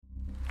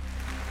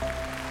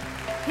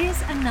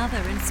Here's another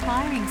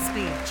inspiring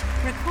speech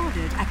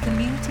recorded at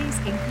Communities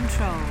in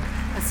Control,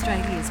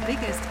 Australia's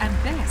biggest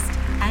and best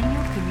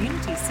annual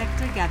community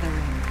sector gathering.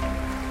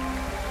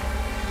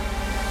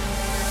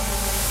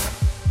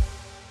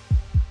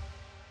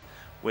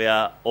 We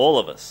are, all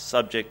of us,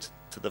 subject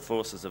to the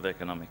forces of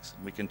economics.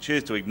 We can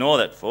choose to ignore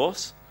that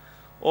force,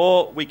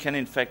 or we can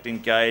in fact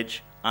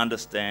engage,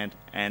 understand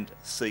and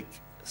seek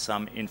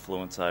some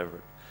influence over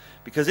it.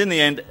 Because in the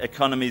end,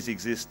 economies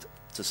exist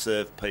to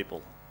serve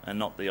people and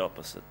not the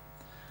opposite.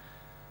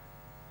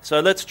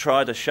 So let's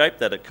try to shape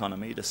that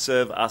economy to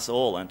serve us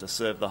all and to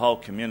serve the whole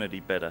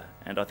community better.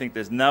 And I think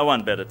there's no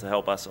one better to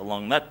help us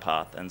along that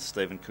path than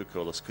Stephen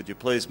Koukoulas. Could you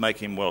please make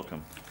him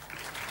welcome?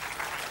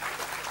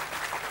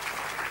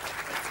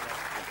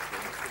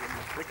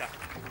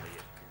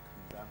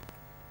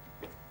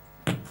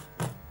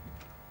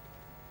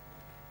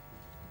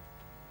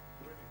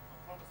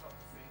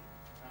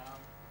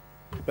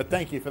 But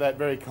thank you for that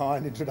very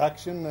kind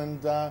introduction.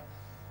 And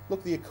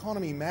look, the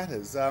economy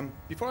matters.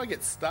 Before I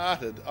get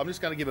started, I'm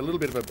just going to give a little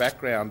bit of a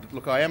background.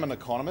 Look, I am an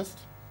economist.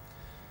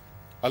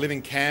 I live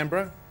in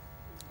Canberra.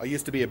 I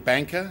used to be a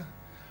banker.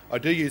 I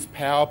do use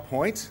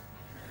PowerPoint.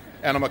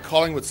 And I'm a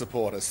Collingwood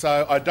supporter.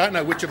 So I don't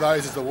know which of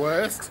those is the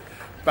worst.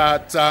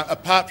 But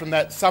apart from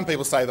that, some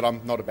people say that I'm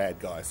not a bad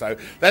guy. So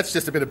that's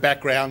just a bit of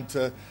background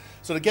to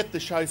sort of get the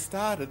show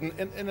started.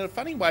 And in a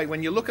funny way,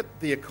 when you look at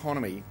the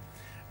economy,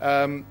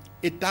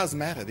 it does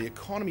matter. The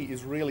economy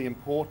is really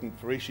important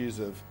for issues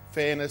of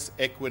fairness,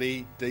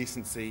 equity,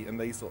 decency and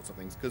these sorts of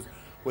things, because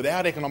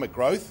without economic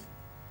growth,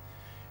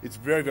 it's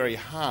very, very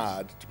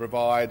hard to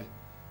provide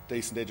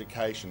decent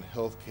education,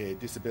 healthcare,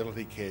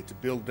 disability care, to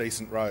build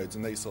decent roads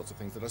and these sorts of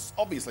things that are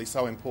obviously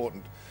so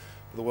important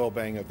for the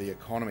well-being of the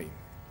economy.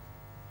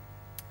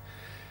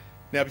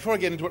 Now, before I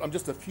get into it,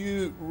 just a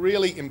few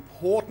really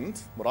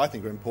important, what I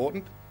think are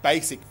important,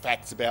 basic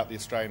facts about the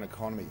Australian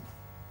economy.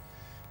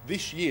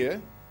 This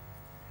year,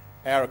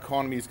 our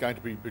economy is going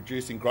to be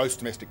producing gross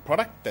domestic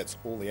product, that's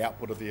all the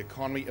output of the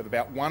economy, of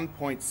about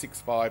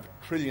 $1.65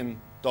 trillion,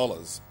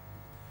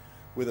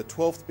 we're the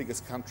 12th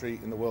biggest country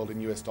in the world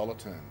in US dollar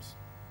terms.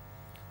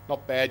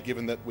 Not bad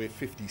given that we're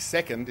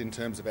 52nd in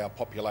terms of our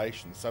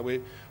population, so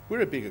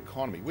we're a big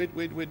economy,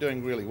 we're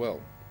doing really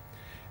well.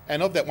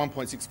 And of that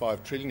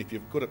 1.65 trillion, if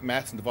you're good at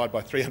maths and divide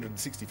by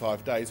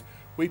 365 days,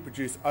 we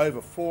produce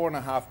over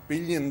 $4.5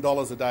 billion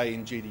a day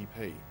in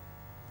GDP.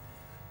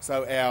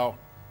 So our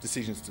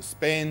decisions to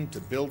spend,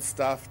 to build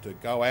stuff, to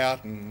go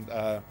out and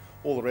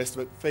all the rest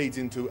of it feeds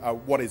into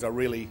what is a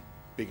really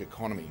big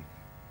economy.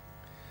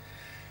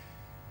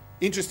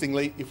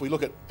 Interestingly, if we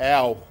look at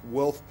our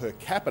wealth per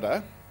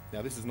capita,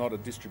 now this is not a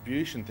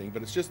distribution thing,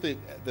 but it's just the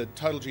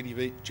total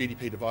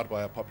GDP divided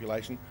by our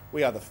population,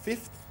 we are the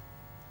 5th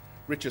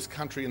richest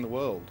country in the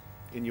world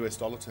in US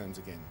dollar terms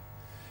again.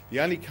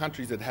 The only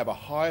countries that have a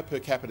higher per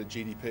capita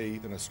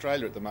GDP than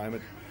Australia at the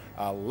moment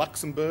are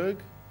Luxembourg,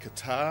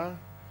 Qatar,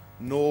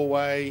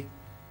 Norway,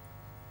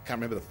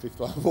 can't remember the fifth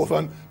one, fourth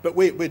one, but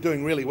we're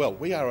doing really well.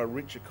 We are a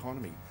rich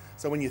economy.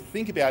 So when you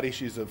think about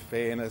issues of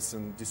fairness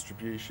and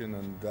distribution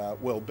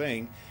and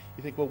well-being,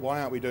 you think, well,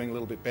 why aren't we doing a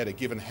little bit better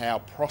given how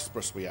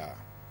prosperous we are?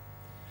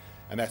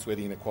 And that's where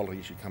the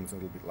inequality issue comes in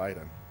a little bit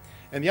later.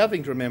 And the other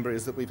thing to remember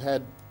is that we've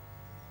had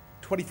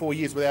 24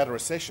 years without a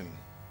recession.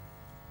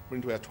 We're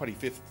into our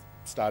 25th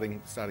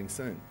starting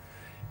soon.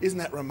 Isn't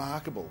that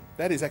remarkable?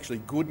 That is actually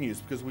good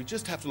news, because we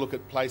just have to look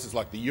at places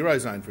like the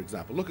Eurozone, for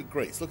example. Look at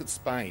Greece, look at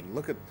Spain,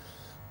 look at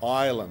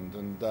Ireland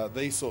and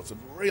these sorts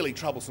of really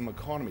troublesome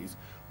economies.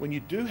 When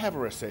you do have a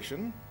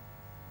recession,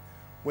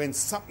 when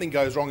something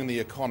goes wrong in the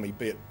economy,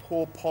 be it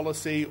poor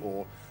policy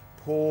or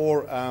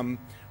poor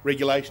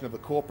regulation of the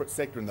corporate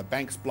sector and the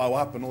banks blow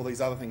up and all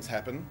these other things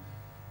happen,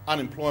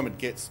 unemployment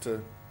gets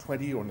to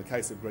 20, or in the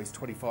case of Greece,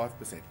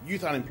 25%.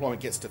 Youth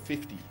unemployment gets to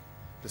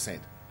 50%.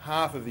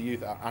 Half of the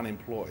youth are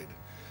unemployed.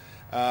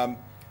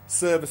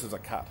 Services are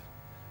cut.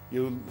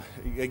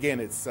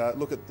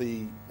 Look at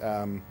the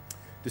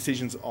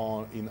decisions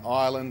in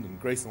Ireland and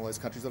Greece and all those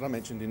countries that I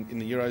mentioned in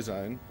the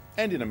Eurozone,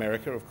 and in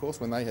America, of course,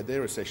 when they had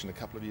their recession a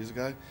couple of years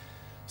ago.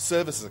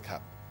 Services are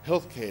cut.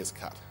 Healthcare is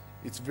cut.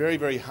 It's very,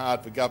 very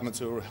hard for governments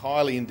who are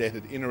highly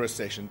indebted in a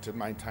recession to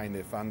maintain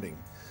their funding.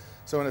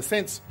 So in a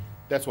sense,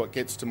 that's what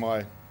gets to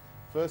my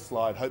first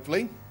slide,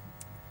 hopefully.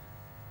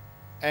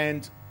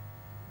 And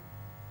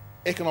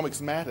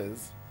economics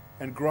matters,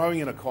 and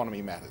growing an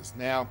economy matters.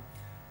 Now,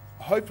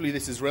 hopefully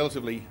this is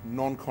relatively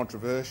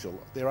non-controversial.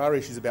 There are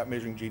issues about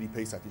measuring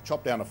GDP, so if you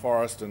chop down a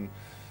forest and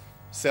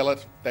sell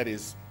it, that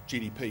is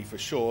GDP for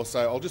sure.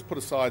 So I'll just put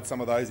aside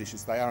some of those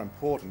issues. They are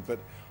important, but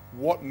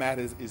what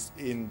matters is,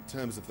 in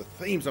terms of the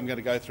themes I'm going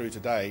to go through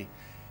today,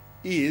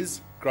 is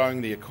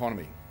growing the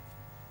economy.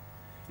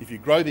 If you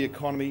grow the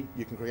economy,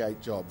 you can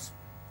create jobs.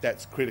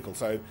 That's critical.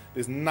 So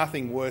there's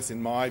nothing worse,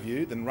 in my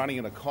view, than running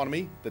an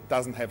economy that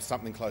doesn't have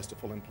something close to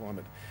full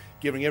employment.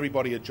 Giving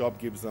everybody a job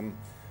gives them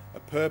a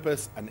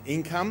purpose, an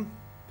income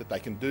that they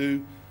can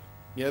do,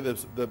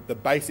 the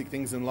basic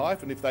things in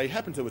life. And if they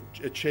happen to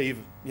achieve,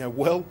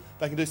 well,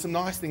 they can do some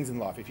nice things in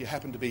life. If you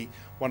happen to be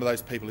one of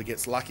those people who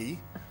gets lucky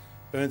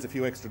earns a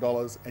few extra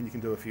dollars, and you can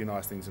do a few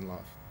nice things in life.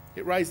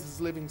 It raises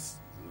living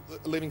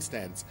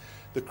standards.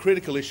 The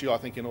critical issue, I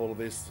think, in all of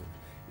this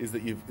is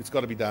that it's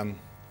got to be done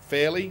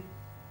fairly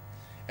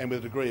and with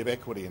a degree of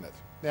equity in it.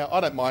 Now, I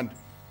don't mind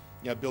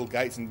Bill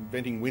Gates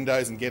inventing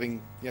Windows and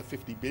getting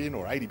 50 billion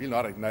or 80 billion,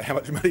 I don't know how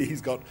much money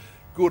he's got.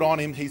 Good on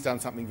him, he's done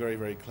something very,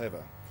 very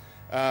clever.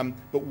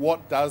 But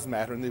what does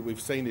matter, and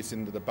we've seen this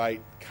in the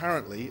debate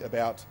currently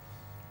about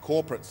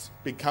corporates,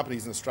 big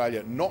companies in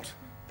Australia not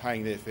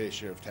paying their fair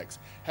share of tax,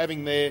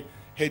 having their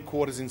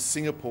headquarters in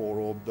Singapore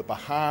or the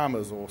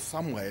Bahamas or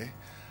somewhere,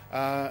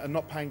 and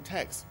not paying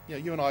tax.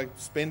 You and I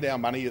spend our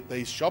money at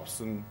these shops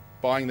and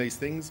buying these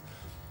things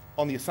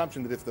on the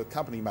assumption that if the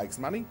company makes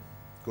money,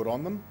 good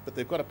on them, but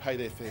they've got to pay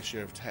their fair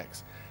share of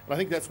tax. And I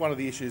think that's one of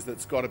the issues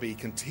that's got to be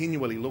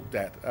continually looked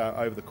at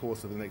over the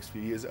course of the next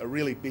few years, a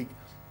really big,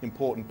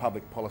 important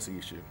public policy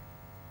issue.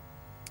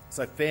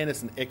 So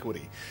fairness and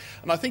equity.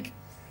 And I think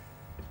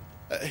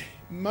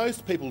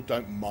most people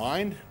don't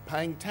mind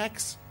paying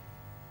tax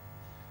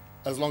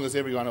as long as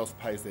everyone else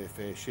pays their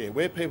fair share.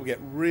 Where people get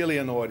really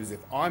annoyed is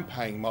if I'm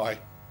paying my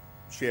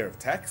share of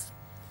tax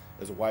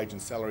as a wage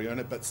and salary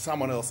earner, but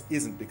someone else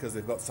isn't because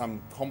they've got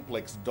some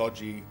complex,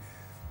 dodgy,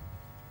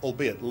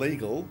 albeit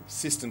legal,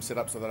 system set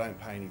up so they don't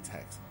pay any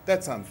tax.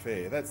 That's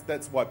unfair.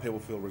 That's why people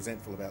feel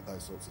resentful about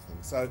those sorts of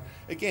things. So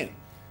again,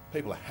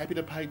 people are happy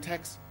to pay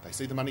tax. They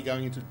see the money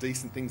going into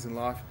decent things in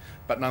life,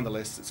 but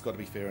nonetheless, it's got to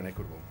be fair and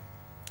equitable.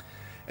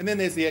 And then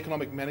there's the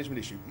economic management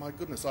issue. My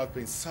goodness, I've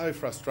been so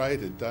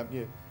frustrated.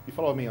 If you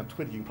follow me on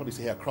Twitter, you can probably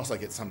see how cross I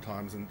get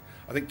sometimes. And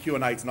I think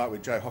Q&A tonight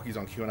with Joe Hockey's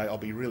on Q&A, I'll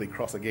be really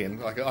cross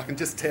again. I can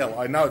just tell.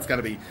 I know I'm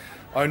going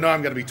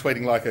to be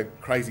tweeting like a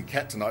crazy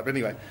cat tonight. But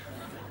anyway,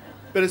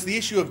 but it's the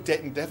issue of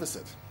debt and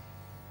deficit,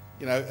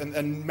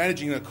 and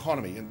managing an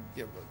economy. And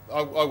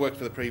I worked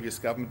for the previous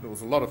government. It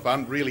was a lot of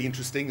fun, really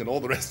interesting, and all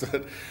the rest of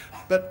it.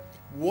 But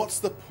what's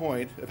the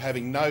point of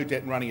having no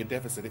debt and running a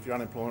deficit if your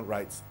unemployment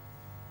rate's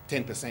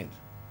 10%?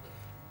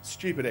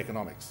 Stupid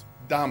economics,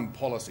 dumb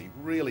policy,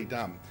 really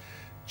dumb.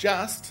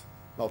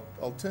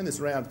 I'll turn this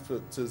around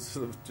to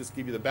sort of just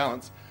give you the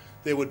balance.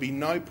 There would be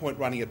no point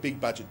running a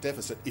big budget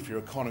deficit if your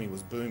economy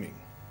was booming.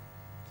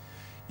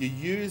 You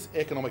use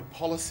economic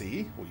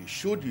policy, or you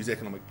should use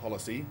economic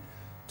policy,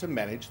 to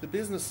manage the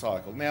business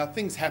cycle. Now,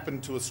 things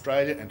happen to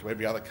Australia and to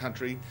every other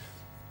country.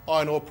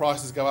 Iron ore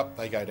prices go up,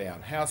 they go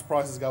down. House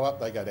prices go up,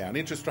 they go down.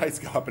 Interest rates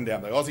go up and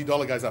down. The Aussie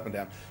dollar goes up and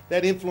down.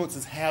 That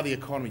influences how the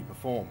economy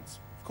performs.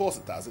 Of course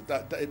it does.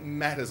 It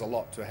matters a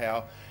lot to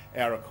how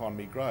our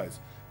economy grows.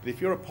 But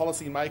if you're a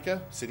policy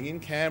maker sitting in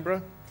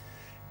Canberra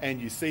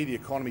and you see the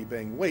economy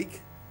being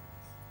weak,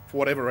 for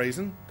whatever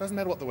reason, doesn't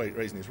matter what the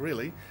reason is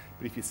really,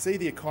 but if you see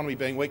the economy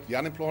being weak, the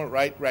unemployment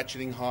rate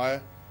ratcheting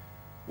higher,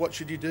 what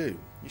should you do?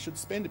 You should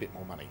spend a bit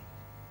more money.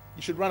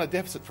 You should run a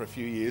deficit for a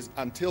few years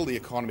until the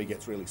economy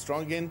gets really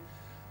strong again,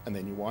 and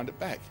then you wind it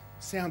back.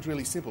 Sounds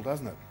really simple,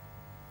 doesn't it?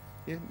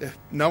 Yeah,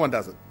 no one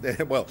does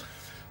it. Well,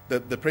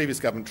 the previous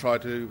government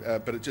tried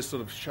to, but it just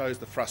sort of shows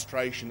the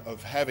frustration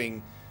of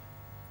having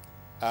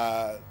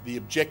the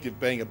objective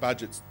being a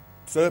budget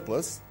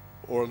surplus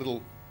or a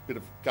little bit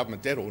of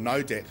government debt or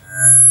no debt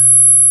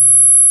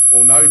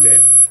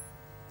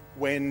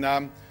when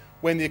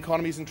the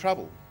economy's in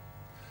trouble.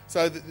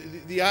 So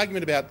the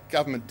argument about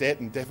government debt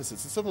and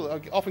deficits, it's sort of,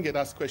 I often get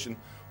asked the question,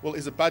 well,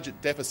 is a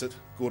budget deficit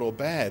good or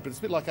bad? But it's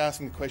a bit like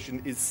asking the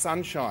question, is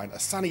sunshine, a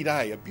sunny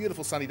day, a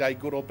beautiful sunny day,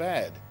 good or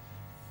bad?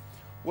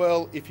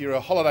 Well, if you're a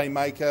holiday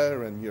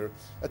maker and you're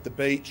at the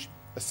beach,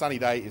 a sunny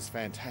day is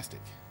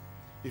fantastic.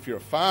 If you're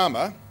a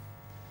farmer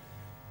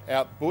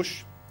out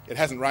bush, it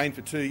hasn't rained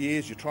for 2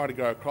 years, you're trying to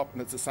grow a crop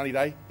and it's a sunny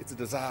day, it's a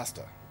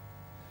disaster.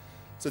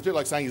 So it's a bit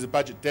like saying, is a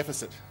budget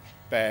deficit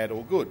bad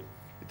or good?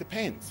 It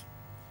depends.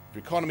 If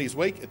your economy is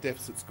weak, a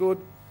deficit's good.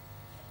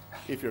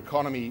 If your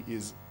economy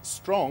is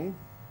strong,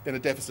 then a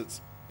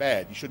deficit's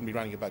bad. You shouldn't be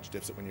running a budget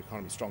deficit when your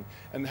economy's strong.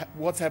 And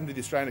what's happened to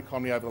the Australian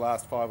economy over the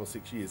last 5 or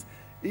 6 years?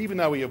 Even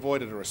though we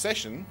avoided a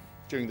recession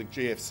during the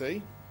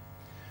GFC,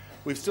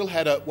 we've still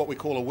had what we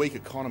call a weak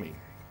economy.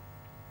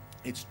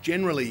 It's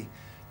generally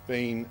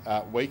been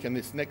weak, and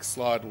this next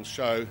slide will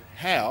show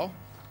how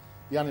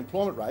the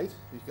unemployment rate,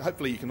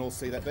 hopefully you can all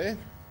see that there,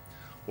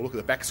 or look at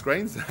the back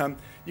screens,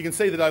 you can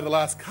see that over the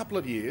last couple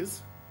of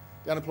years,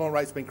 the unemployment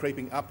rate's been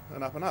creeping up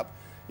and up and up.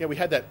 We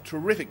had that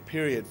terrific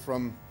period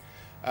from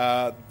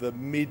the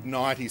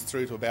mid-90s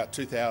through to about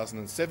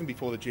 2007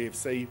 before the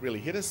GFC really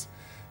hit us.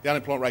 The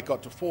unemployment rate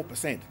got to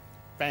 4%.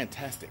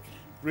 Fantastic.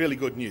 Really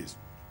good news.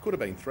 Could have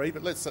been 3,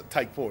 but let's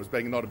take 4 as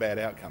being not a bad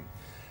outcome.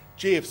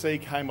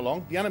 GFC came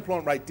along. The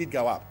unemployment rate did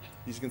go up.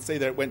 As you can see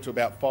there, it went to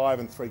about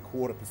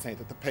 5.75%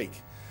 at the peak.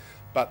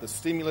 But the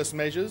stimulus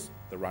measures,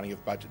 the running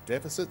of budget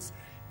deficits,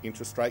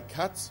 interest rate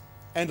cuts,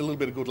 and a little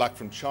bit of good luck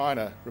from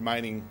China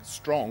remaining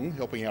strong,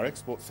 helping our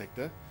export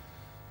sector,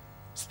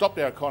 stopped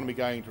our economy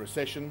going into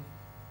recession.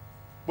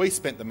 We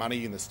spent the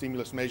money in the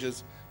stimulus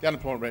measures. The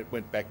unemployment rate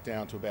went back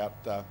down to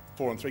about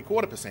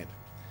 4.75%.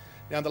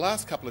 Now, in the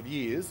last couple of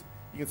years,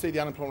 you can see the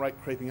unemployment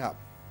rate creeping up.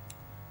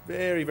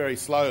 Very, very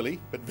slowly,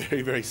 but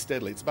very, very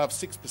steadily. It's above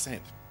 6%.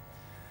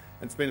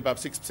 and it's been above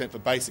 6% for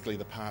basically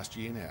the past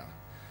year now.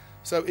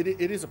 So it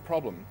is a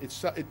problem.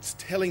 It's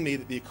telling me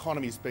that the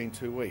economy's been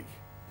too weak.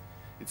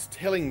 It's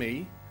telling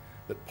me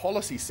that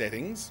policy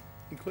settings,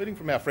 including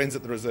from our friends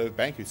at the Reserve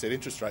Bank who set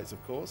interest rates,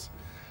 of course,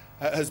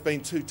 has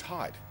been too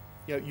tight.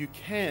 You know, you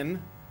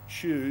can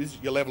choose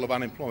your level of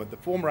unemployment. The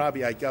former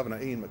RBA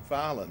Governor, Ian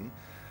Macfarlane,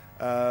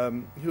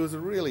 who was a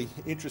really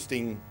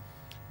interesting,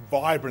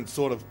 vibrant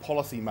sort of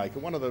policy maker,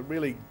 one of the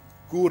really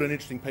good and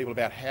interesting people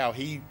about how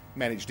he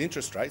managed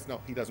interest rates. No,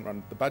 he doesn't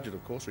run the budget,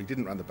 of course, or he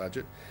didn't run the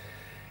budget.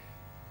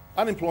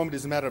 Unemployment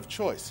is a matter of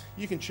choice.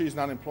 You can choose an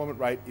unemployment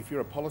rate if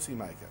you're a policy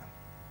maker.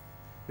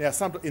 Now,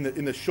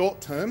 in the short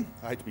term,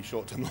 I hate to be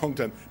short term, long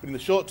term, but in the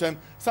short term,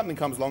 something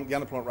comes along, the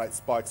unemployment rate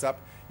spikes up.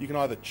 You can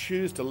either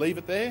choose to leave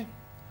it there,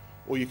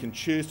 or you can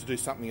choose to do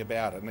something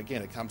about it. And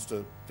again, it comes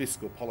to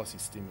fiscal policy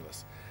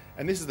stimulus.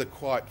 And this is the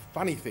quite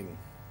funny thing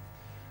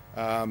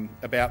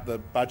about the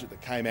budget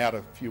that came out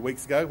a few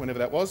weeks ago, whenever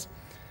that was,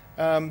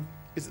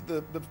 is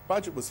that the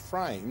budget was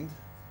framed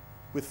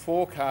with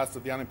forecasts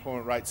of the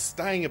unemployment rate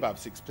staying above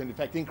 6%, in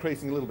fact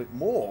increasing a little bit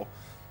more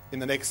in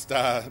the next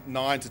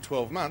 9 to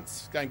 12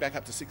 months, going back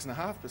up to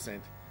 6.5%,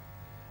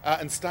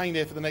 and staying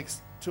there for the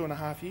next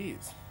 2.5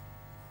 years.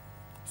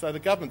 So the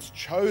government's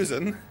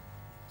chosen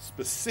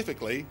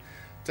specifically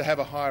to have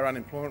a higher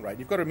unemployment rate.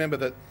 You've got to remember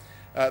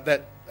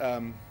that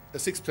a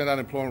 6%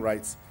 unemployment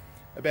rate's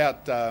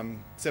about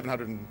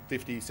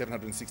 750,000,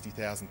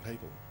 760,000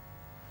 people.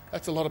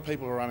 That's a lot of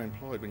people who are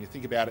unemployed when you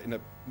think about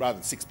it rather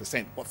than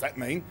 6%. What's that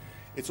mean?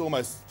 It's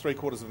almost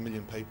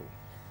 750,000 people.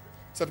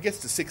 So if it gets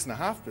to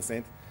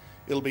 6.5%,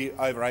 it'll be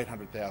over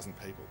 800,000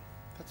 people.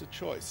 That's a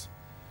choice.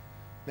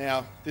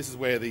 Now, this is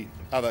where the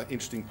other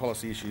interesting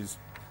policy issues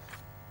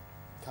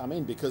come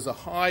in, because a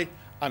high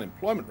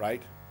unemployment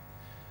rate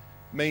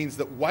means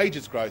that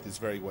wages growth is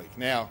very weak.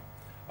 Now,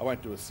 I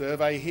won't do a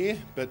survey here,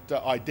 but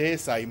I dare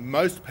say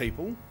most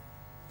people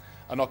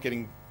are not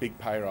getting big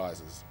pay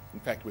rises. In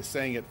fact, we're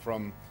seeing it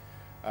from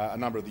a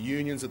number of the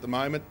unions at the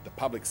moment. The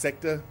public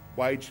sector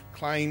wage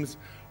claims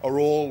are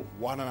all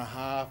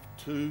 1.5%,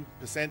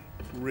 2%,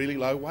 really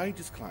low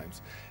wages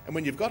claims. And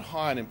when you've got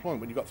high unemployment,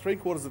 when you've got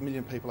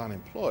 750,000 people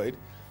unemployed,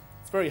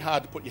 it's very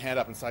hard to put your hand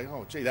up and say,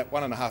 oh, gee, that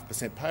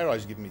 1.5% pay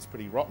rise you're giving me is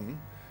pretty rotten,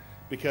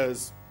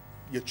 because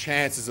your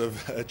chances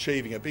of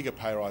achieving a bigger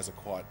pay rise are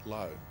quite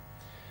low.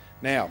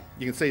 Now,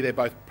 you can see there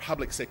both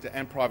public sector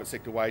and private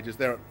sector wages,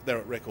 they're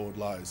at record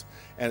lows,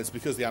 and it's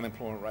because the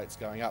unemployment rate's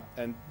going up.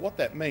 And what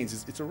that means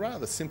is it's a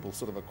rather simple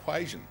sort of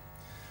equation,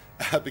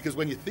 because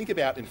when you think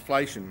about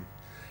inflation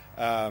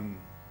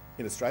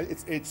in Australia,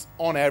 it's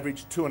on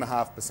average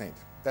 2.5%.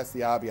 That's the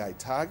RBA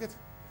target.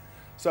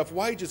 So if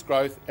wages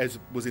growth, as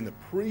was in the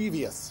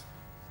previous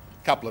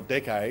couple of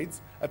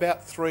decades,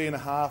 about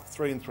 3.5%,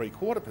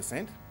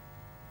 3.75%,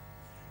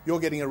 you're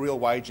getting a real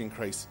wage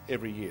increase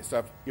every year. So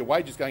if your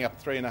wage is going up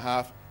at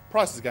 3.5%,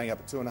 prices are going up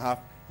at 2.5%,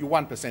 you're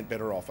 1%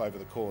 better off over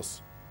the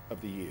course of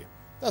the year.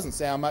 Doesn't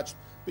sound much,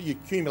 but you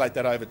accumulate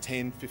that over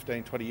 10,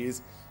 15, 20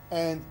 years,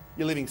 and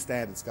your living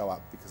standards go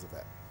up because of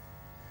that.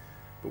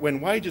 But when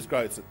wages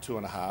growth at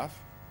 2.5%,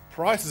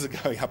 prices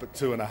are going up at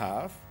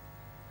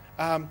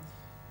 2.5%,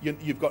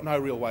 you've got no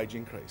real wage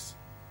increase.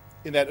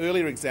 In that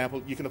earlier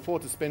example, you can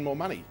afford to spend more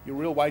money. Your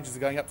real wages are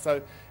going up,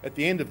 so at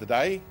the end of the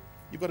day,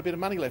 you've got a bit of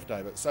money left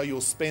over. So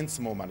you'll spend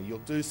some more money. You'll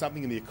do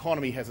something, and the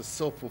economy has a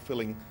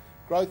self-fulfilling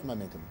growth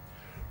momentum.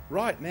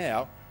 Right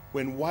now,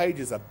 when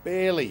wages are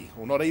barely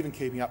or not even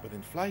keeping up with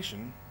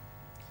inflation,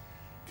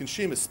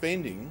 consumer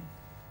spending,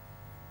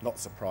 not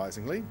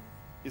surprisingly,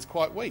 is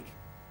quite weak,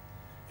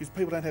 because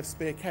people don't have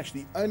spare cash.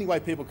 The only way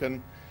people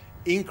can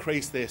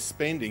increase their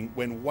spending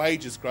when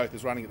wages growth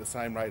is running at the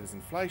same rate as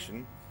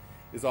inflation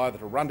is either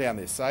to run down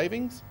their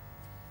savings.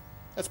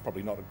 That's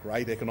probably not a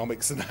great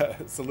economic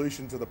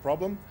solution to the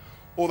problem,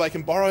 or they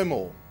can borrow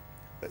more.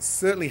 That's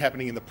certainly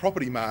happening in the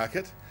property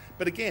market,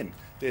 but again,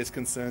 there's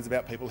concerns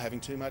about people having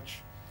too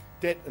much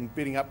debt and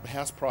bidding up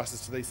house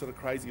prices to these sort of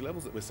crazy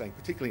levels that we're seeing,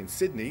 particularly in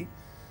Sydney,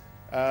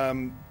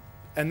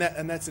 and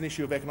that's an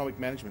issue of economic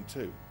management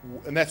too.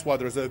 And that's why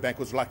the Reserve Bank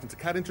was reluctant to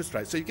cut interest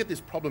rates. So you get this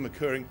problem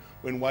occurring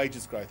when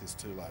wages growth is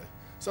too low.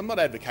 So I'm not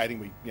advocating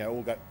we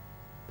all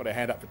put our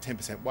hand up for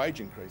 10% wage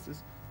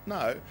increases.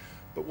 No,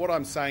 but what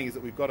I'm saying is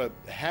that we've got to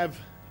have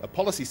a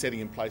policy setting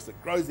in place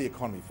that grows the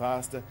economy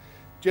faster,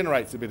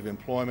 generates a bit of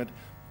employment,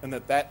 and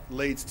that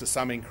leads to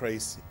some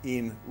increase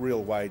in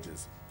real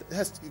wages.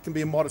 It can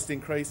be a modest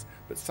increase,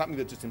 but something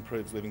that just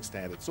improves living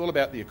standards. It's all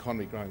about the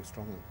economy growing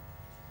strongly.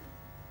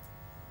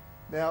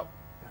 Now,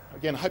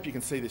 again, I hope you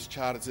can see this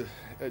chart.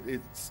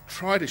 It's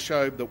trying to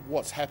show that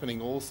what's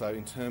happening also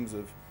in terms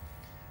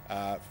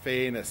of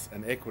fairness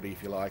and equity,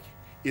 if you like,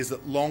 is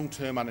that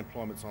long-term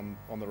unemployment's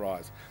on the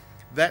rise.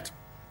 That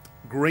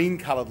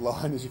green-coloured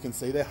line, as you can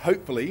see there,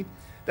 hopefully,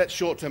 that's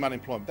short-term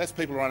unemployment. That's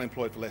people who are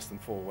unemployed for less than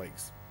 4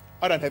 weeks.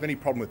 I don't have any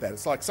problem with that.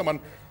 It's like someone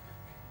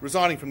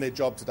resigning from their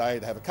job today,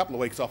 they have a couple of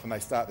weeks off and they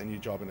start their new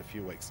job in a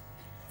few weeks.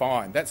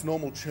 fine. That's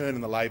normal churn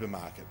in the labour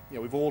market. You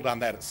know, we've all done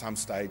that at some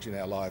stage in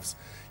our lives.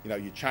 You know,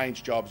 you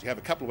change jobs, you have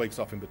a couple of weeks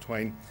off in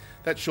between.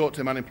 That's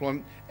short-term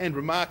unemployment, and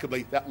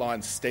remarkably, that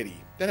line's steady.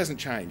 That hasn't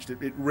changed.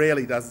 It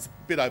rarely does. It's a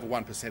bit over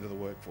 1% of the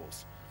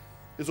workforce.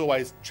 There's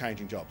always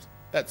changing jobs.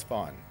 That's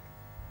fine.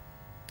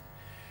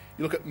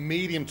 You look at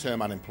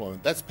medium-term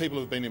unemployment. That's people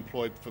who have been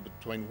employed for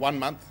between 1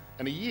 month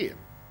and a year.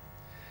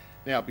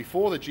 Now,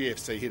 before the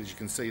GFC hit, as you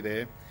can see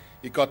there,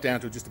 it got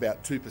down to just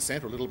about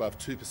 2%, or a little above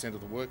 2%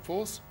 of the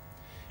workforce.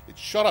 It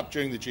shot up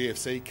during the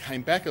GFC,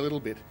 came back a little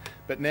bit,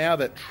 but now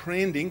that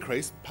trend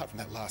increase, apart from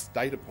that last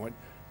data point,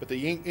 but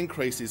the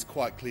increase is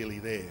quite clearly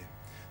there.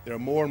 There are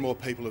more and more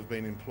people who have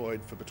been employed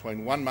for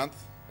between 1 month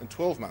and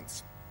 12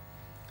 months.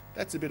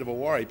 That's a bit of a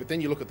worry, but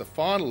then you look at the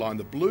final line,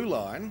 the blue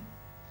line,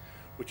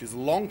 which is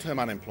long-term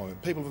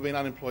unemployment. People who have been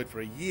unemployed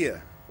for a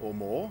year or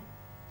more.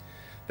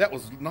 That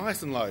was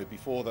nice and low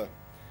before the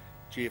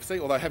GFC,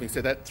 although having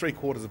said that,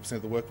 0.75%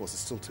 of the workforce is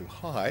still too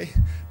high,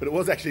 but it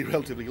was actually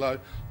relatively low.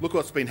 Look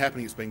what's been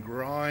happening. It's been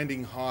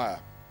grinding higher,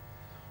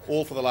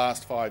 all for the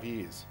last 5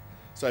 years.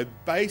 So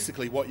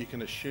basically what you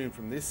can assume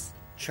from this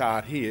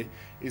chart here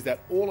is that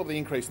all of the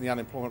increase in the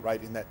unemployment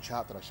rate in that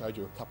chart that I showed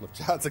you a couple of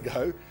charts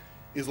ago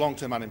is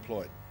long-term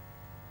unemployed.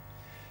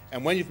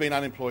 And when you've been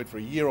unemployed for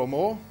a year or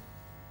more,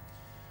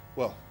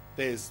 well,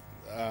 there's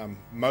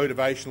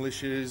motivational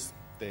issues,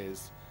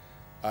 there's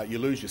you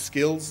lose your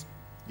skills,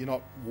 you're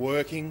not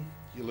working,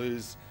 you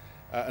lose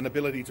an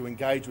ability to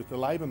engage with the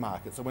labour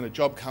market. So when a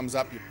job comes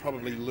up, you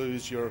probably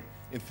lose your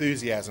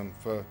enthusiasm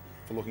for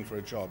looking for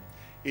a job.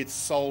 It's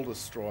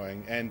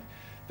soul-destroying, and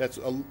that's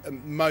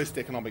most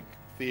economic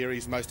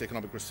theories, most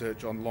economic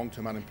research on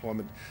long-term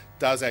unemployment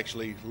does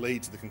actually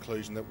lead to the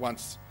conclusion that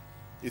once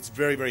it's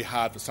very, very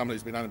hard for someone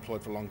who's been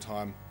unemployed for a long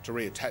time to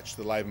reattach to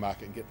the labour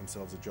market and get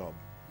themselves a job.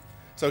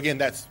 So again,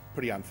 that's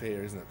pretty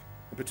unfair, isn't it?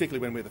 And particularly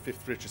when we're the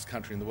fifth richest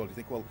country in the world, you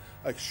think, well,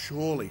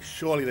 surely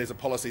there's a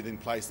policy in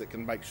place that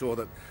can make sure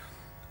that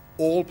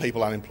all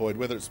people unemployed,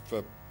 whether it's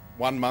for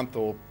 1 month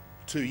or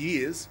 2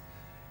 years,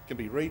 can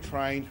be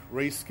retrained,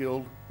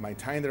 reskilled,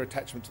 maintain their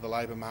attachment to the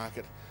labour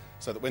market,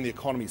 so that when the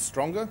economy is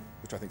stronger,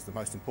 which I think is the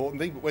most important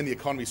thing, but when the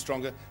economy is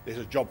stronger, there's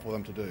a job for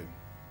them to do.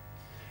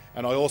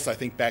 And I also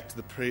think back to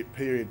the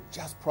period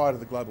just prior to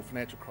the global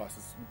financial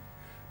crisis.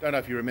 Don't know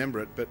if you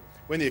remember it, but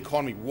when the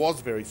economy was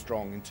very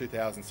strong in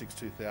 2006,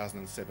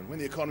 2007, when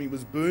the economy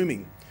was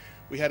booming,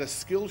 we had a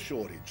skill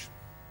shortage.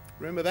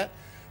 Remember that?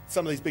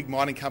 Some of these big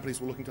mining companies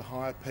were looking to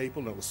hire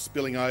people, and it was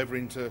spilling over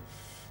into,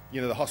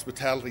 the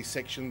hospitality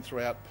section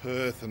throughout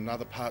Perth and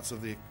other parts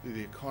of the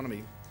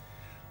economy.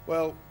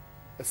 Well,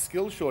 a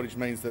skill shortage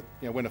means that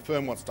when a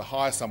firm wants to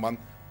hire someone,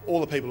 all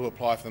the people who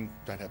apply for them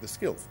don't have the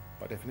skills,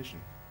 by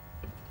definition.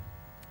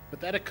 But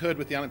that occurred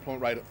with the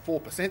unemployment rate at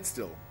 4%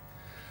 still.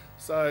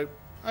 So,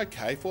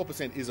 okay,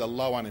 4% is a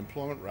low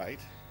unemployment rate,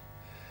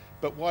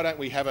 but why don't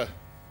we have a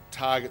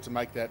target to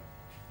make that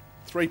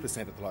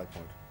 3% at the low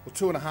point, or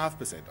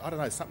 2.5%? I don't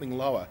know, something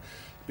lower,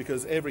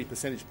 because every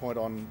percentage point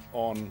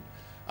on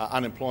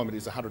unemployment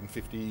is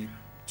 150,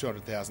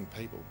 200,000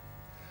 people.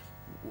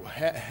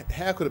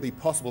 How could it be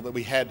possible that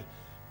we had,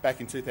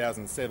 back in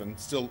 2007,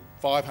 still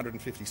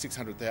 550,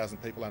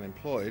 600,000 people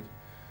unemployed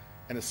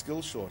and a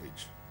skills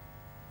shortage?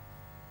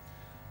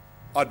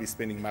 I'd be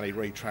spending money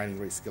retraining,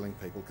 reskilling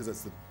people,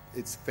 because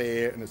it's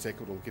fair and it's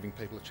equitable, giving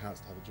people a chance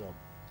to have a job.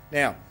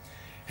 Now,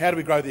 how do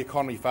we grow the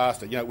economy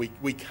faster?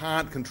 We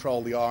can't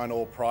control the iron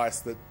ore price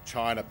that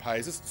China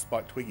pays us,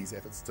 despite Twiggy's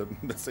efforts to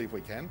see if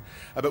we can.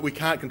 But we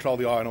can't control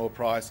the iron ore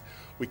price.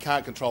 We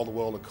can't control the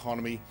world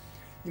economy.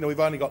 We've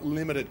only got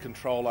limited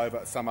control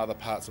over some other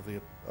parts of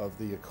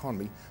the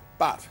economy.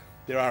 But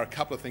there are a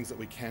couple of things that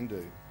we can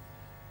do.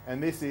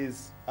 And this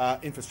is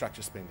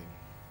infrastructure spending.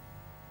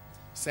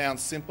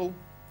 Sounds simple.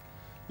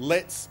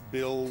 Let's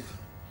build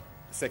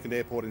a second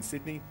airport in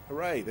Sydney.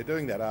 Hooray, they're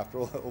doing that after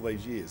all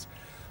these years.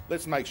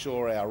 Let's make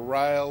sure our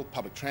rail,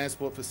 public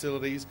transport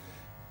facilities,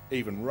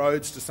 even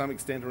roads to some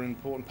extent are an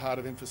important part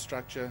of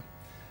infrastructure,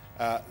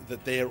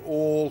 that they're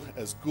all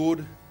as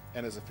good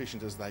and as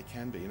efficient as they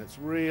can be. And it's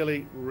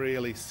really,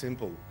 really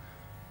simple.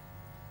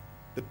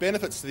 The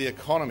benefits to the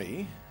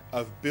economy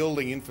of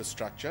building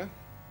infrastructure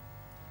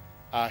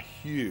are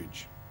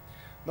huge.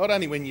 Not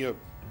only when you're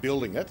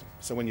building it,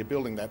 so when you're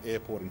building that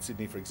airport in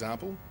Sydney, for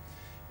example,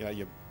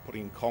 you're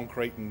putting in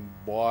concrete and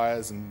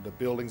wires and the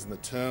buildings and the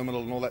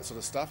terminal and all that sort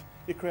of stuff,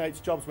 it creates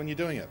jobs when you're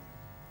doing it.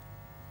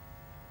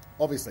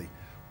 Obviously,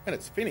 when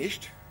it's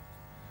finished,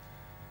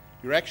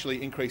 you're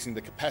actually increasing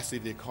the capacity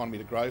of the economy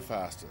to grow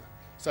faster.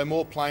 So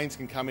more planes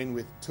can come in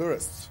with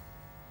tourists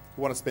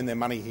who want to spend their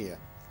money here.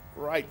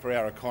 Great for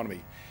our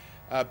economy.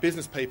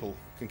 Business people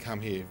can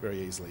come here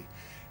very easily.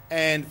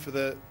 And for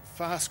the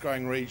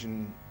fast-growing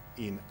region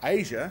in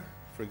Asia,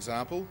 for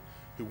example,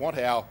 who want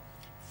our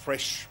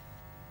fresh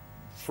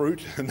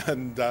fruit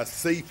and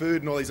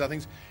seafood and all these other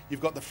things,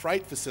 you've got the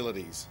freight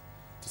facilities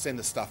to send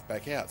the stuff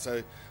back out.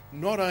 So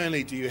not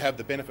only do you have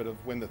the benefit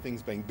of when the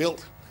thing's being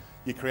built,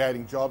 you're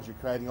creating jobs, you're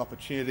creating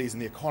opportunities,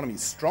 and the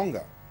economy's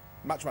stronger,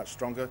 much, much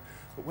stronger,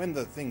 but when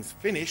the thing's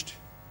finished,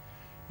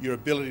 your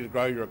ability to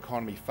grow your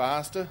economy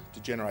faster, to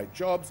generate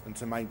jobs, and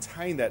to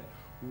maintain that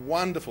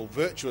wonderful,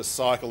 virtuous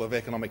cycle of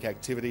economic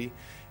activity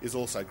is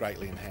also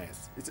greatly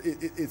enhanced.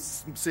 It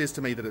says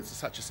to me that it's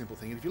such a simple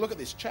thing. And if you look at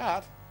this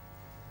chart,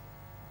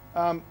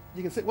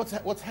 you can see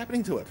what's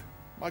happening to it.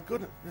 My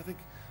goodness, I think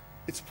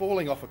it's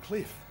falling off a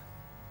cliff.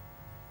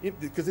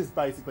 Because this is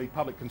basically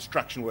public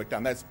construction work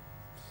done. That's,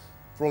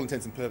 for all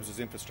intents and purposes,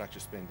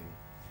 infrastructure spending.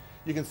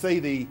 You can see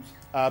the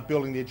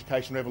building the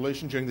education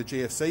revolution during the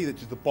GFC,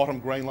 which is the bottom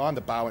green line.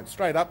 The bar went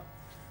straight up.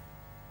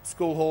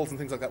 School halls and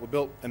things like that were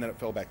built, and then it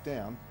fell back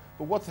down.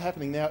 But what's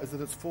happening now is that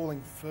it's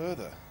falling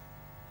further.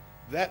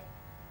 That,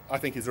 I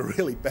think, is a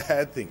really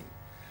bad thing.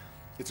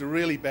 It's a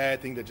really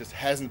bad thing that just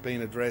hasn't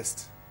been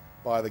addressed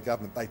by the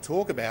government. They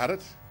talk about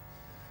it.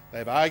 They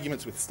have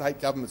arguments with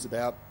state governments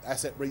about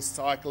asset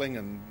recycling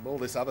and all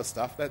this other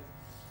stuff. That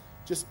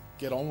just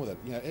get on with it.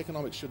 You know,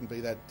 economics shouldn't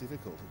be that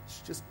difficult.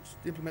 It's just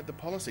implement the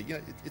policy. You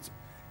know,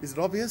 is it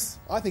obvious?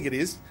 I think it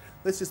is.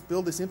 Let's just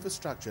build this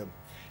infrastructure.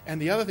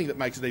 And the other thing that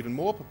makes it even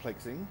more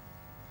perplexing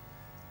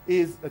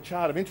is a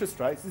chart of interest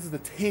rates. This is the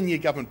 10-year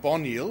government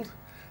bond yield.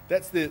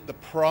 That's the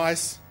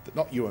price, that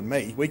not you and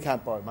me, we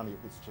can't borrow money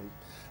at this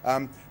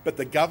cheap. But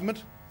the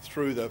government,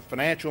 through the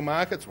financial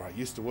markets, where I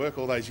used to work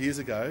all those years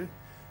ago,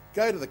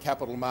 go to the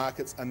capital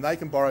markets and they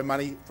can borrow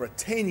money for a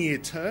 10-year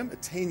term, a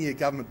 10-year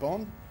government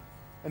bond,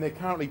 and they're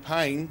currently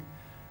paying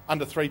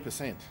under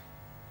 3%.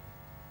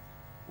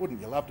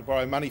 Wouldn't you love to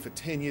borrow money for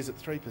 10 years at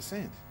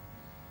 3%?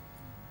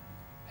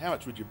 How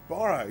much would you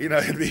borrow? You know,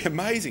 it'd be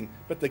amazing.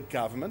 But the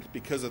government,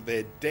 because of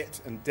their debt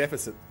and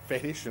deficit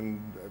fetish and,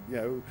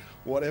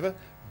 whatever,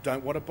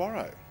 don't want to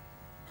borrow.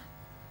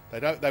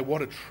 They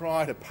want to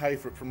try to pay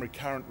for it from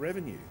recurrent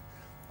revenue.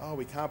 Oh,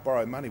 we can't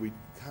borrow money. We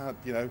can't,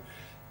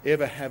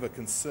 ever have a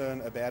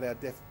concern about our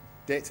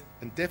debt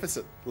and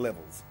deficit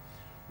levels.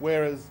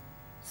 Whereas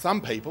some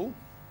people,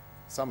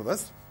 some of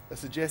us, are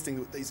suggesting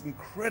that these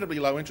incredibly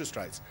low interest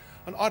rates,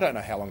 and I don't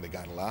know how long they're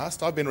going to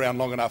last. I've been around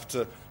long enough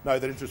to know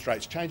that interest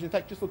rates change. In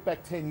fact, just look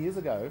back 10 years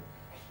ago,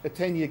 a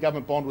 10-year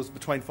government bond was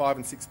between 5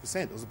 and 6%.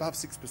 It was above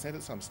 6%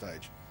 at some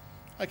stage.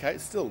 Okay,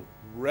 it's still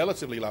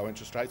relatively low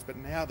interest rates, but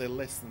now they're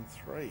less than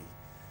 3%.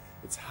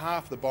 It's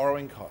half the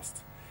borrowing cost.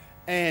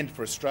 And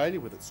for Australia,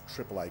 with its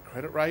AAA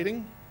credit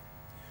rating,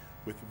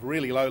 with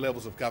really low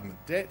levels of government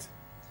debt,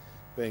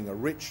 being a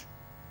rich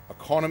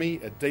economy,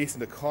 a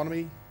decent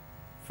economy,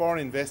 foreign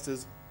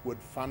investors would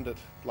fund it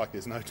like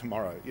there's no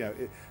tomorrow.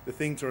 The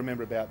thing to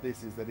remember about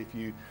this is that if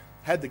you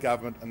had the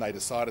government and they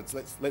decided,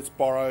 let's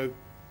borrow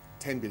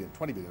 10 billion,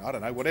 20 billion, I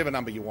don't know, whatever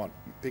number you want,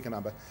 pick a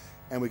number,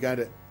 and we're going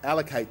to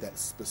allocate that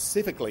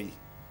specifically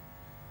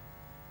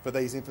for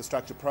these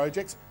infrastructure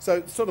projects. So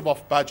it's sort of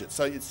off budget.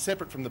 So it's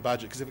separate from the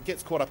budget, because if it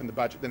gets caught up in the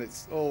budget, then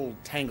it's all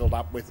tangled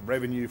up with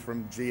revenue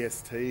from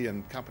GST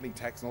and company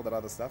tax and all that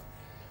other stuff.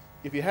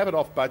 If you have it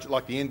off budget,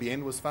 like the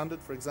NBN was funded,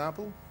 for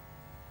example,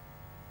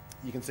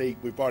 you can see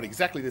we've borrowed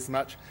exactly this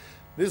much.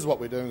 This is what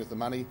we're doing with the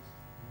money.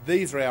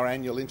 These are our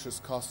annual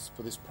interest costs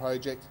for this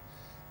project.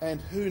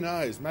 And who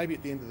knows, maybe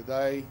at the end of the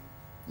day,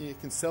 you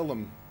can sell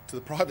them to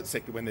the private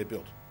sector when they're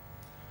built.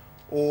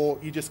 Or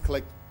you just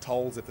collect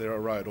tolls if they're a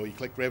road, or you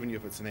collect revenue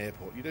if it's an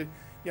airport.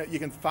 You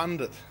can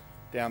fund it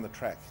down the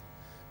track.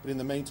 But in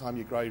the meantime,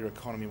 you grow your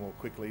economy more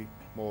quickly,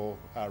 more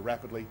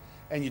rapidly,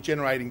 and you're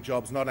generating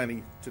jobs not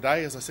only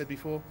today, as I said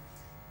before,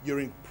 you're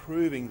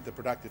improving the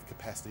productive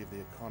capacity of the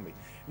economy.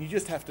 And you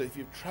just have to, if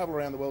you travel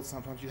around the world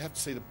sometimes, you have to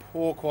see the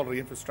poor quality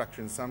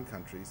infrastructure in some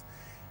countries.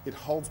 It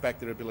holds back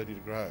their ability to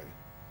grow.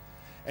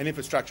 And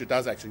infrastructure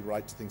does actually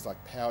relate to things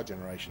like power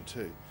generation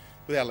too.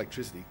 Without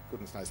electricity,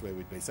 goodness knows where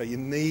we'd be. So you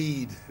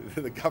need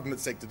the government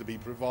sector to be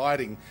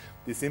providing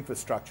this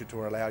infrastructure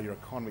to allow your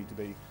economy to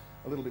be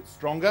a little bit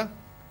stronger,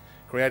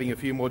 creating a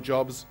few more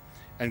jobs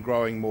and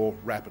growing more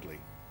rapidly.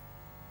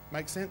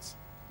 Make sense?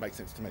 Makes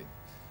sense to me.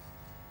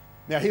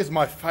 Now here's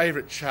my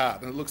favourite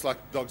chart, and it looks like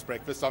dog's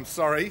breakfast, I'm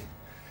sorry.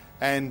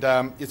 And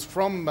it's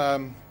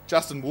from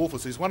Justin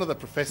Wolfers, who's one of the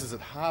professors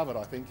at Harvard,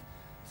 I think.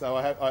 So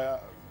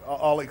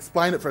I'll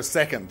explain it for a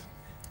second.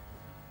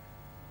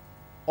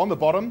 On the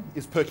bottom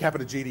is per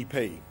capita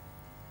GDP.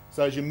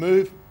 So as you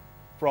move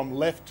from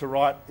left to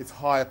right, it's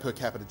higher per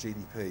capita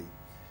GDP.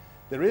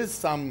 There is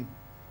some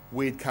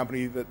weird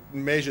company that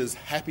measures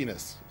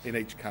happiness in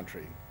each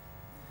country,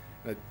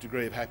 a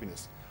degree of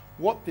happiness.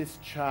 What this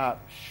chart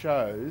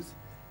shows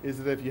is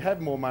that if you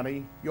have more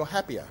money, you're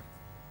happier.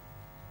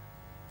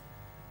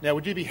 Now,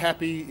 would you be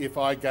happy if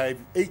I gave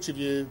each of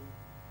you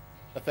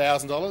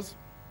 $1,000?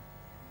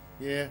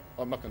 Yeah,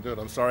 I'm not going to do it,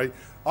 I'm sorry.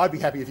 I'd be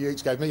happy if you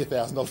each gave me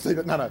 $1,000 too,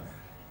 but no.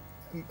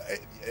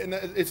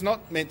 It's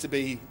not meant to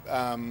be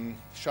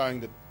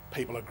showing that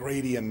people are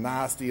greedy and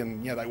nasty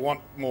and they want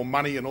more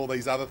money and all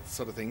these other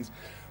sort of things.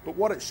 But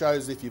what it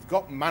shows is if you've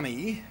got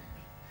money,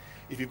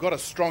 if you've got a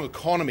strong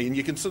economy, and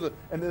you can sort of,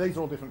 and these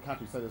are all different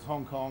countries. So there's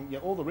Hong Kong,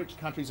 all the rich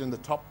countries in the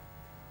top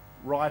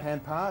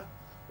right-hand part,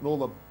 and all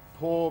the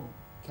poor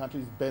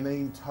countries,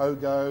 Benin,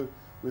 Togo,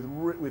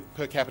 with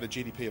per capita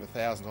GDP of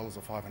 $1,000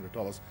 or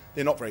 $500,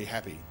 they're not very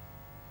happy.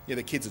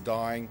 Their kids are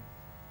dying,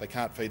 they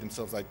can't feed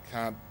themselves, they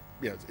can't.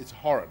 It's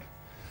horrid.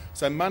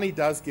 So money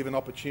does give an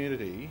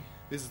opportunity.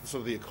 This is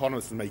sort of the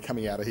economist in me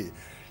coming out of here.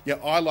 Yeah,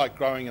 I like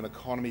growing an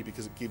economy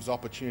because it gives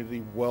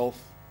opportunity,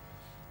 wealth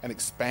and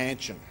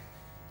expansion.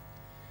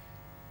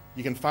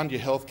 You can fund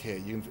your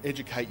healthcare, you can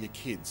educate your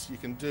kids, you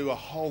can do a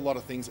whole lot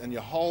of things, and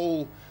your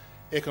whole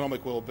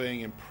economic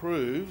well-being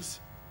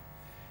improves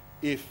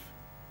if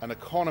an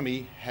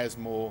economy has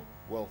more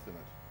wealth in it.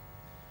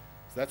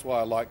 So that's why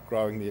I like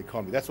growing the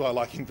economy. That's why I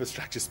like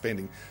infrastructure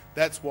spending.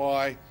 That's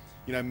why,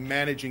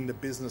 managing the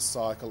business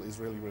cycle is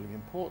really, really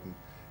important.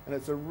 And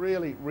it's a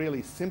really,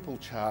 really simple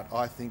chart,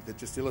 I think, that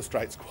just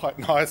illustrates quite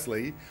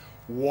nicely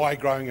why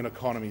growing an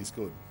economy is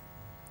good,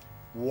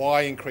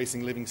 why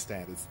increasing living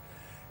standards.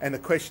 And the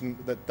question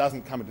that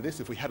doesn't come into this,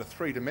 if we had a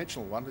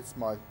three-dimensional one, it's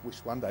my wish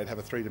one day to have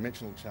a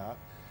three-dimensional chart,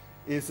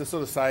 is to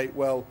sort of say,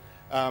 well,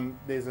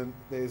 there's an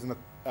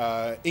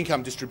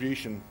income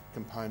distribution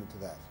component to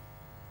that.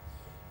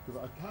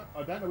 Because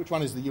I don't know which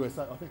one is the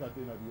USA. I think I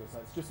do know the USA.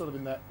 It's just sort of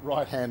in that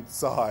right-hand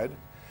side.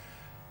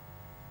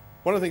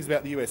 One of the things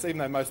about the US, even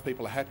though most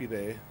people are happy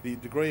there, the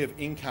degree of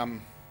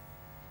income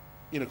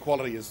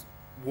inequality has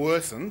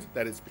worsened,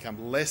 that it's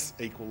become less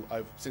equal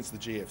since the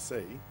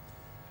GFC.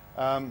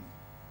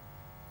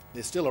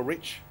 There's still a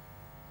rich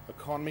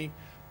economy,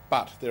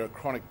 but there are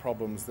chronic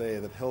problems there,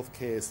 that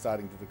healthcare is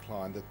starting to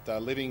decline, that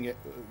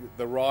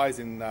the rise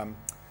in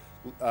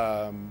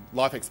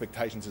life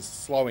expectations is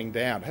slowing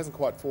down. It hasn't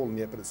quite fallen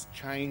yet, but it's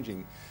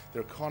changing.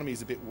 Their economy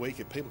is a bit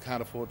weaker. People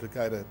can't afford to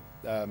go to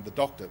the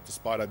doctor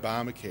despite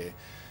Obamacare.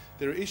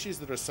 There are issues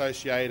that are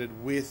associated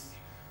with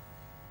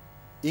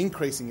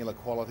increasing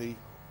inequality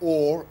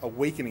or a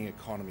weakening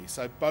economy.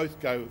 So both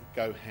go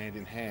hand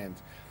in hand.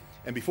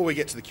 And before we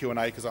get to the Q&A,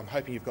 because I'm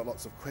hoping you've got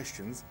lots of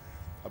questions,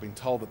 I've been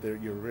told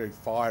that you're a very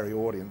fiery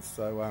audience,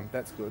 so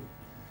that's good.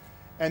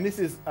 And this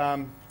is,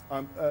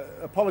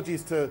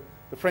 apologies to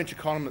the French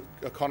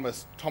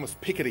economist Thomas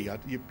Piketty.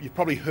 You've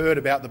probably heard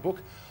about the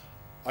book.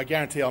 I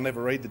guarantee I'll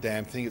never read the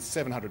damn thing. It's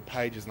 700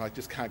 pages and I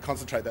just can't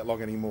concentrate that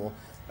long anymore.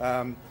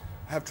 I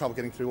have trouble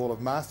getting through all of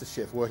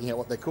MasterChef, working out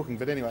what they're cooking,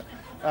 but anyway.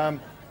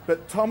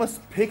 But Thomas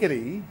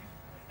Piketty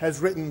has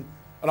written,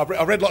 and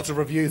I've read lots of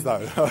reviews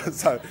though,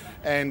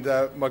 and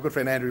my good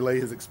friend Andrew Lee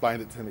has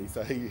explained it to me,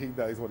 so he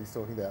knows what he's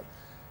talking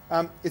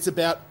about. It's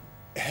about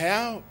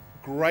how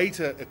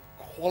greater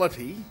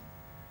equality,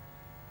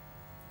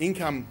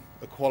 income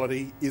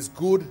equality, is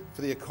good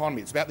for the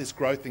economy. It's about this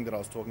growth thing that I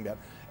was talking about.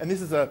 And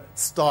this is a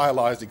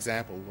stylised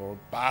example, or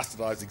a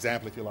bastardised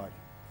example, if you like.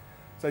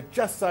 So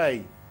just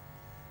say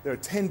there are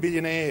 10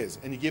 billionaires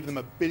and you give them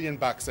 $1 billion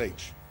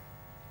each.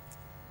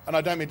 And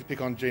I don't mean to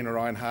pick on Gina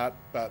Reinhardt,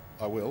 but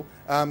I will.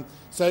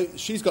 So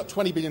she's got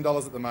 $20 billion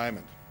at the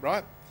moment,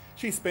 right?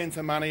 She spends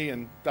her money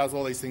and does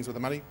all these things with the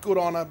money. Good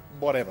on her,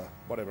 whatever.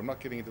 I'm not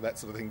getting into that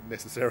sort of thing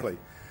necessarily.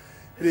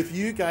 But if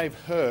you gave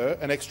her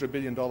an extra $1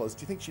 billion, do you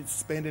think she'd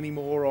spend any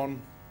more on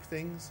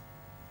things?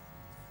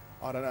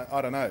 I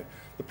don't know.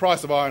 The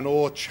price of iron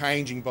ore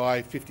changing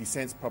by 50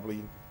 cents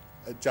probably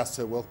adjusts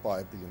her wealth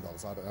by $1 billion.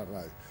 I don't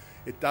know.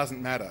 It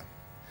doesn't matter.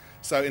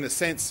 So in a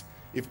sense,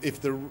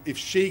 if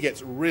she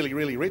gets really,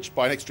 really rich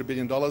by an extra $1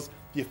 billion,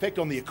 the effect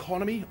on the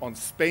economy, on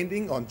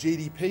spending, on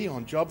GDP,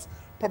 on jobs,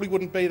 probably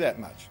wouldn't be that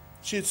much.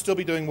 She'd still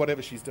be doing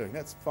whatever she's doing.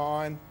 That's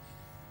fine.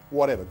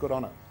 Whatever. Good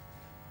on her.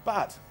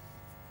 But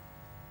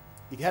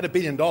if you had $1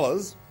 billion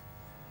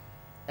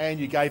and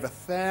you gave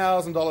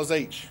 $1,000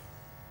 each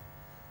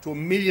to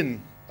 1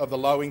 million of the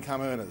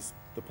low-income earners,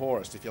 the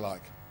poorest, if you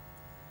like.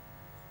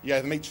 You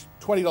gave them each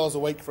 $20 a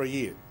week for a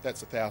year.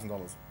 That's $1,000,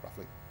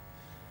 roughly.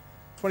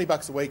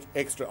 $20 a week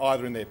extra,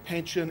 either in their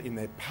pension, in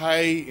their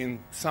pay, in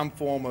some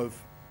form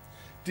of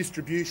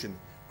distribution.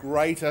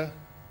 Greater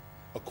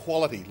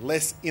equality,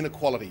 less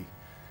inequality.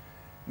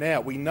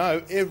 Now, we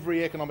know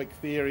every economic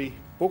theory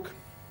book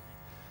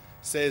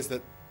says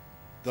that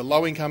the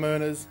low-income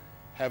earners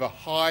have a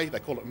high, they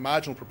call it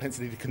marginal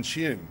propensity to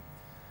consume.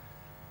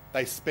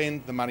 They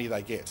spend the money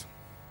they get.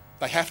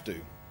 They have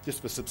to,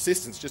 just for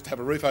subsistence, just to have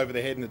a roof over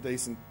their head and a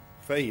decent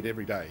feed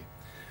every day.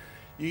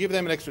 You give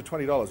them an extra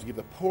 $20. You give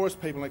the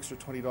poorest people an extra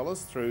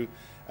 $20 through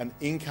an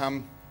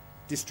income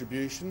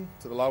distribution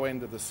to the low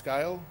end of the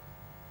scale.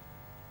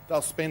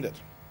 They'll spend it.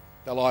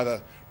 They'll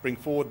either bring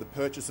forward the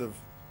purchase of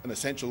an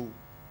essential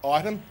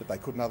item that they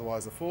couldn't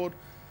otherwise afford.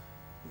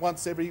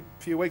 Once every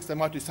few weeks they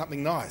might do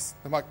something nice.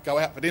 They might go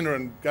out for dinner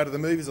and go to the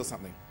movies or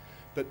something.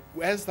 But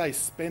as they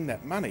spend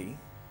that money,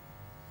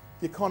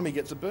 the economy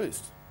gets a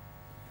boost.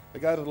 They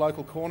go to the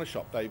local corner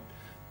shop, they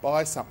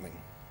buy something.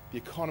 The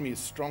economy is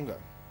stronger.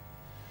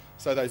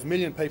 So those 1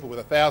 million people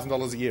with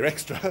 $1,000 a year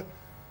extra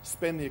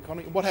spend the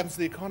economy. And what happens to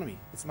the economy?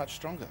 It's much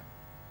stronger.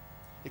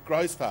 It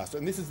grows faster.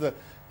 And this is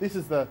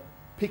the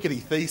Piketty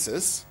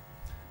thesis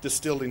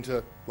distilled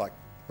into like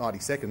 90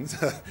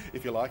 seconds,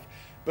 if you like.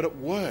 But it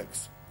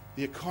works.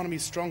 The economy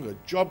is stronger.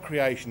 Job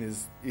creation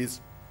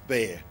is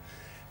there.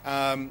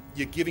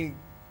 You're giving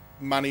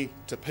money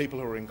to people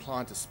who are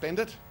inclined to spend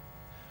it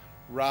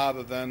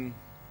rather than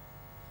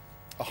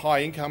a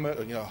high income,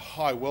 a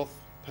high wealth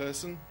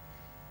person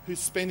who's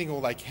spending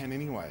all they can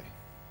anyway.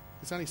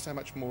 There's only so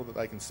much more that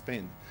they can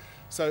spend.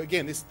 So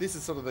again, this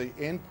is sort of the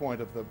end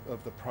point of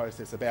the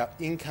process about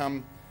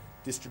income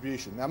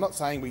distribution. Now, I'm not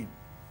saying we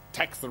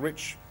tax the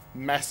rich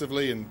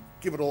massively and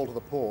give it all to the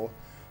poor,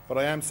 but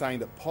I am saying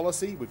that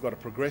policy, we've got a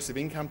progressive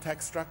income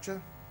tax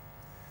structure.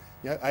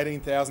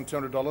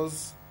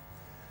 $18,200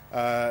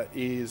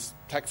 is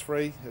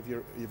tax-free of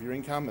your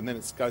income, and then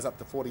it goes up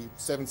to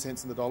 47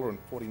 cents in the dollar and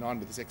 49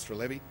 with this extra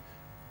levy.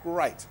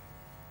 Great.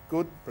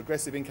 Good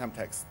progressive income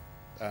tax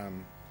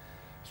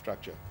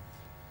structure.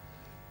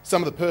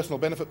 Some of the personal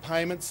benefit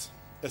payments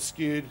are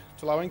skewed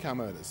to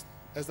low-income earners,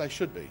 as they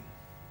should be.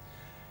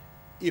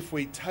 If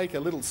we take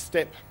a little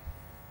step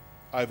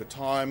over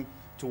time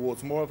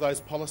towards more of those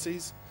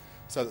policies,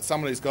 so that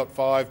someone who's got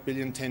 $5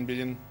 billion, $10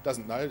 billion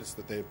doesn't notice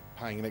that they're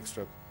paying an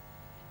extra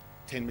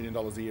 $10 million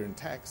a year in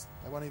tax,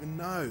 they won't even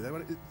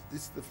know.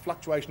 It's the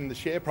fluctuation in the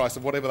share price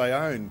of whatever they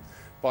own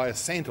by a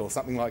cent or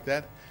something like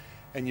that,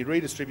 and you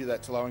redistribute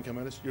that to low-income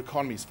earners, your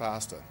economy's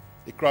faster.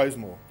 It grows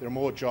more. There are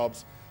more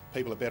jobs.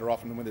 People are better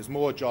off, and when there's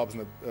more jobs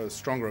and a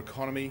stronger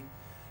economy,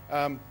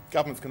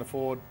 governments can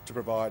afford to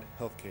provide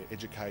healthcare,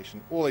 education,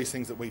 all these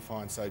things that we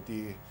find so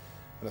dear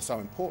and are so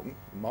important,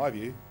 in my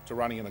view, to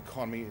running an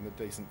economy in a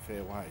decent,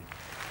 fair way.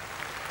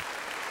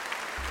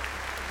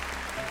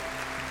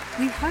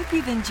 We hope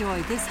you've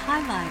enjoyed this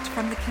highlight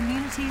from the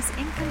Communities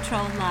in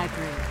Control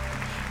Library.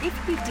 If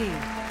you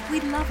did,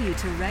 we'd love you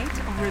to rate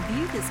or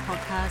review this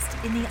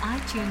podcast in the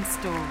iTunes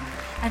Store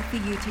and for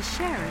you to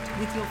share it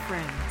with your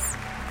friends.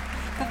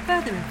 For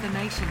further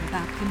information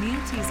about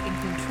Communities in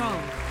Control,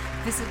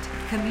 visit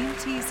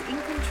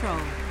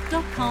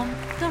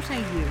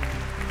communitiesincontrol.com.au.